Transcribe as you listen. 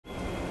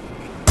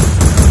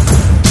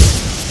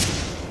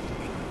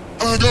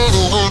Hey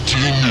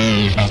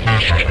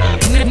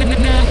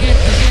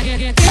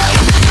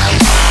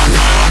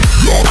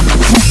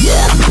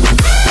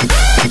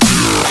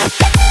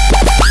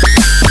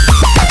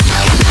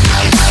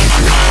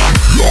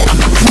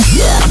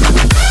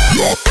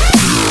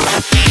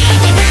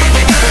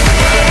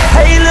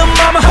little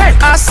mama, hey,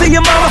 I see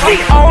your mama,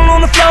 all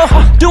on the floor,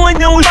 doing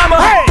your mama,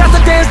 got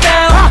to dance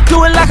down,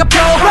 do it like a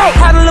pro,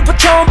 had a little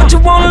Patron, but you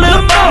want a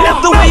little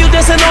more, the way you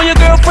dancing on your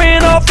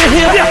girlfriend off in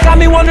here, got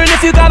me wondering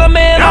if you got a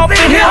man off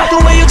in here, the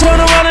way you turn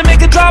around and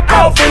make it drop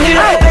off in here,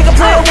 make a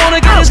player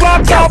wanna get his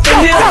rock off in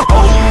here,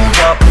 hold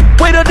up,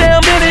 wait a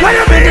damn minute,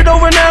 bend it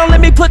over now, let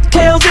me put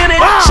Kales in it,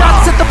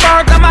 shots at the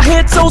bar, got my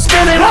head so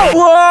spinning,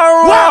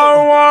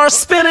 whoa,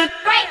 spinning,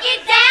 break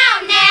it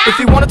down now. If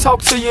he wanna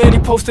talk to you and he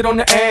post it on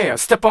the air,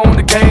 step on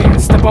the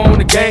gas, step on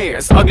the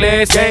gas. Ugly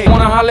ass gay,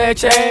 wanna holler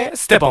at your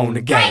ass, step on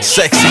the gas.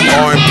 Sexy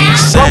R&B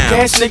sound. Broke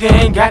ass nigga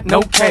ain't got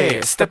no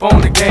cash, step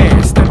on the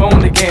gas, step on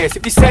the gas.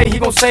 If you say he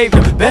gon' save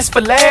the best for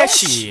last,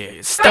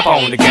 shit, step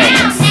on the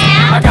gas.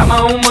 I got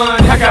my own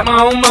money, I got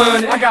my own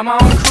money, I got my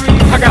own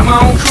crib, I got my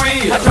own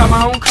crib, I drive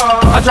my own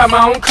car, I drive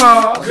my own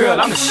car.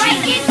 Girl, I'm the shit.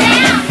 Break it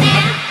down.